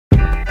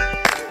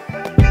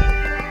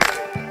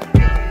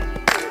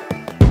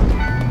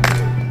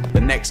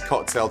The next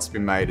cocktail to be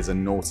made is a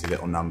naughty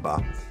little number.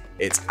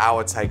 It's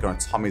our take on a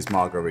Tommy's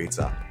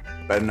Margarita,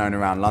 better known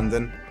around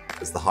London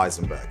as the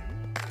Heisenberg.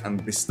 And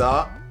we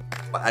start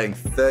by adding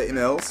 30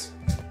 ml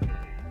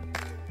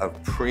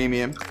of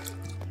premium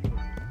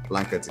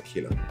Blanco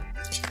tequila,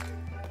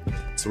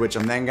 to which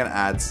I'm then going to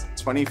add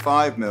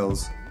 25 ml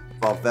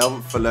of our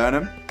Velvet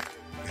Falernum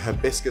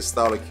hibiscus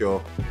style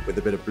liqueur with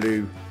a bit of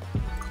blue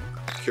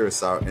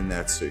curacao in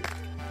there too.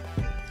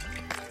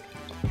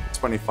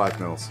 25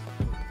 ml.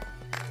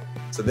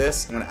 To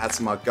this, I'm going to add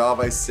some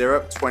agave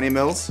syrup, 20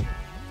 ml,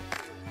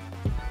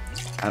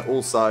 and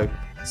also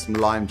some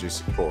lime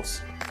juice, of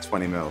course,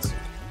 20 ml.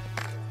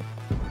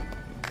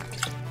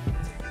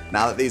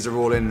 Now that these are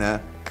all in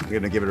there, I'm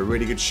going to give it a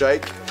really good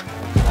shake.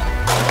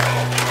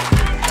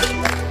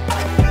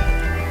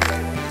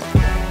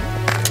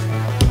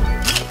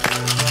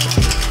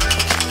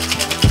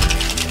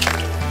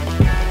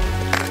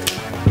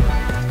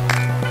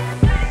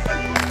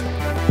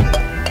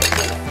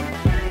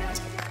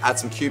 Add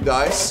some cubed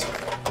ice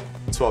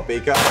to our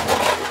beaker.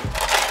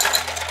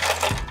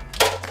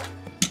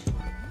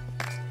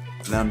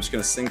 And then I'm just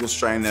going to single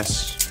strain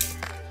this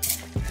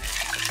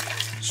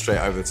straight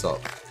over the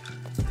top.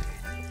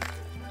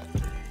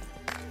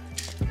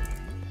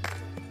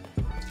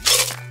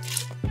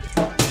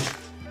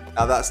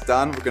 Now that's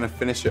done, we're going to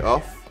finish it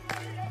off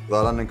with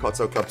our London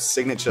Cocktail Club's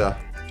signature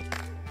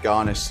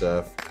garnish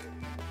serve,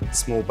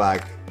 small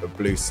bag of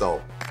blue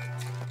salt.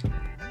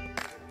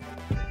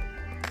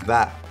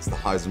 That is the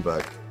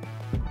Heisenberg.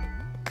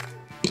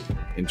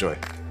 Enjoy.